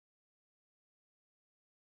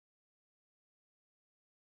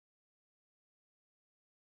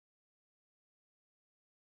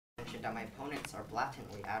mention that my opponents are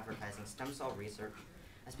blatantly advertising stem cell research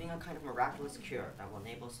as being a kind of miraculous cure that will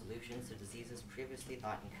enable solutions to diseases previously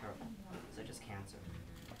thought incurable, such as cancer.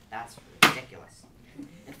 That's ridiculous.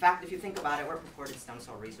 In fact, if you think about it, what purported stem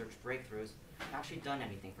cell research breakthroughs have actually done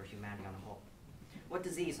anything for humanity on a whole? What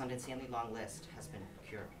disease on the insanely long list has been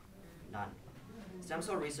cured? None. Stem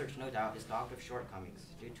cell research, no doubt, is dogged with shortcomings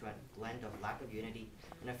due to a blend of lack of unity,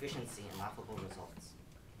 inefficiency, and laughable results.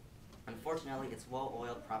 Unfortunately, its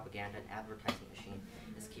well-oiled propaganda and advertising machine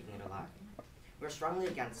is keeping it alive. We are strongly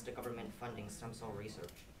against the government funding stem cell research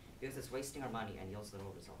because it's wasting our money and yields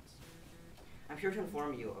little results. I'm here to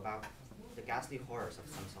inform you about the ghastly horrors of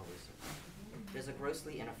stem cell research. It is a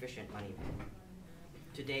grossly inefficient money pit.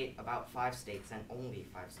 To date, about 5 states, and only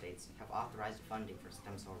 5 states, have authorized funding for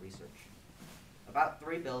stem cell research. About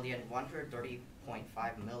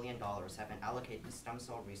 $3,130.5 million have been allocated to stem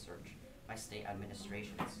cell research by state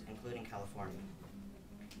administrations, including California.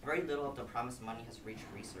 Very little of the promised money has reached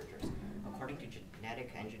researchers, according to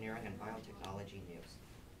Genetic Engineering and Biotechnology News.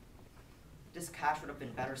 This cash would have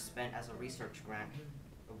been better spent as a research grant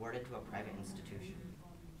awarded to a private institution.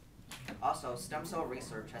 Also, stem cell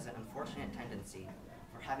research has an unfortunate tendency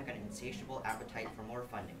for having an insatiable appetite for more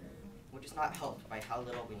funding, which is not helped by how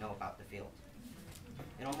little we know about the field.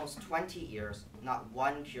 In almost 20 years, not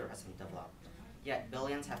one cure has been developed, yet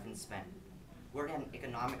billions have been spent. We're in an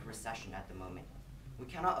economic recession at the moment. We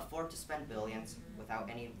cannot afford to spend billions without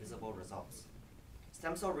any visible results.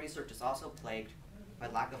 Stem cell research is also plagued by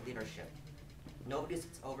lack of leadership. Nobody is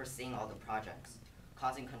overseeing all the projects,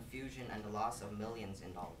 causing confusion and the loss of millions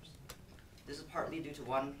in dollars. This is partly due to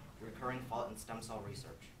one recurring fault in stem cell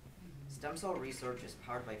research. Stem cell research is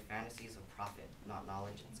powered by fantasies of profit, not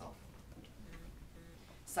knowledge itself.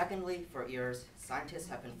 Secondly, for years, scientists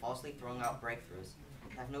have been falsely throwing out breakthroughs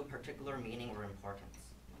that have no particular meaning or importance.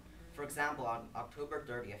 For example, on October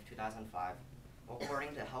 30th, 2005,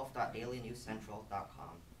 according to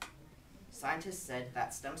health.dailynewscentral.com, scientists said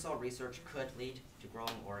that stem cell research could lead to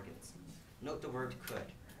growing organs. Note the word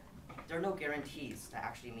could. There are no guarantees that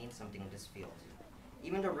actually mean something in this field.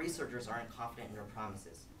 Even the researchers aren't confident in their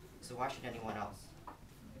promises, so why should anyone else?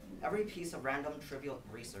 Every piece of random, trivial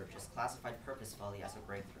research is classified purposefully as a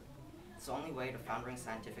breakthrough. It's the only way the foundering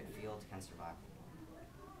scientific field can survive.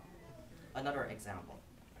 Another example.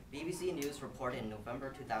 BBC News reported in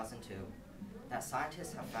November 2002 that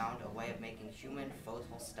scientists have found a way of making human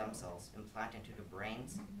foetal stem cells implant into the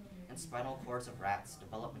brains and spinal cords of rats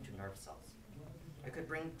develop into nerve cells. It could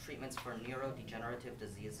bring treatments for neurodegenerative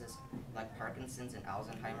diseases like Parkinson's and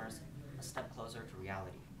Alzheimer's a step closer to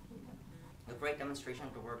reality. A great demonstration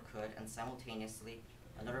of the word could, and simultaneously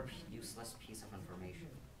another useless piece of information.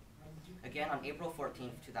 Again, on April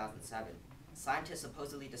 14, 2007, scientists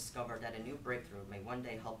supposedly discovered that a new breakthrough may one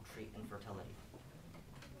day help treat infertility.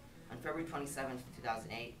 On February 27,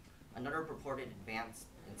 2008, another purported advance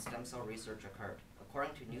in stem cell research occurred.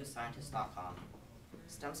 According to newscientist.com,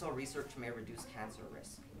 stem cell research may reduce cancer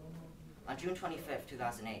risk. On June 25,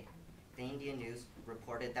 2008, the Indian News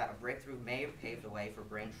reported that a breakthrough may have paved the way for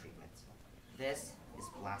brain treatments. This is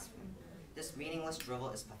blasphemy. This meaningless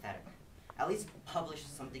drivel is pathetic. At least publish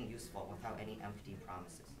something useful without any empty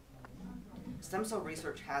promises. Stem cell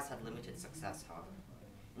research has had limited success, however.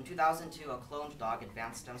 In 2002, a cloned dog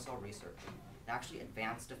advanced stem cell research that actually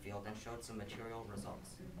advanced the field and showed some material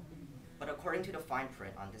results. But according to the fine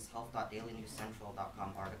print on this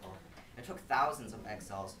health.dailynewscentral.com article, it took thousands of egg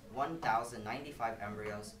cells, 1,095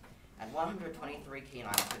 embryos, and 123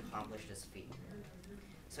 canines to accomplish this feat.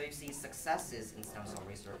 So you see, successes in stem cell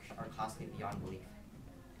research are costly beyond belief.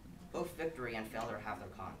 Both victory and failure have their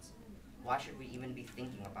cons. Why should we even be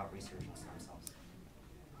thinking about researching stem cells?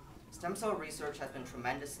 Stem cell research has been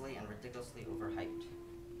tremendously and ridiculously overhyped.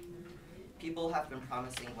 People have been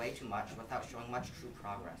promising way too much without showing much true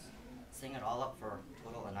progress, setting it all up for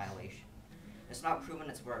total annihilation. It's not proven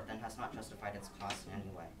its worth and has not justified its cost in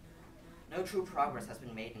any way. No true progress has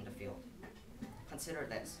been made in the field. Consider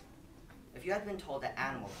this. If you had been told that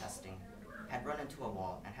animal testing had run into a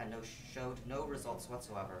wall and had showed no results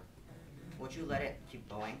whatsoever, would you let it keep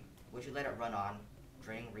going? Would you let it run on,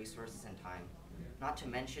 draining resources and time, not to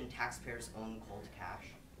mention taxpayers' own cold cash?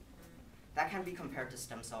 That can be compared to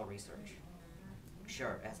stem cell research.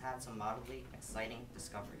 Sure, it has had some mildly exciting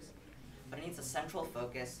discoveries, but it needs a central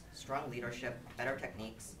focus, strong leadership, better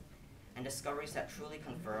techniques, and discoveries that truly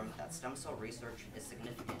confirm that stem cell research is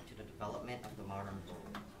significant to the development of the modern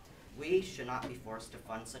world. We should not be forced to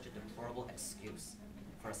fund such a deplorable excuse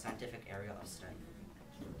for a scientific area of study.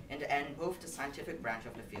 In the end, both the scientific branch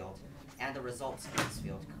of the field and the results of this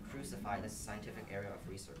field could crucify this scientific area of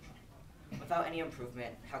research. With Without any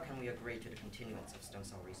improvement, how can we agree to the continuance of stem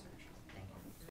cell research?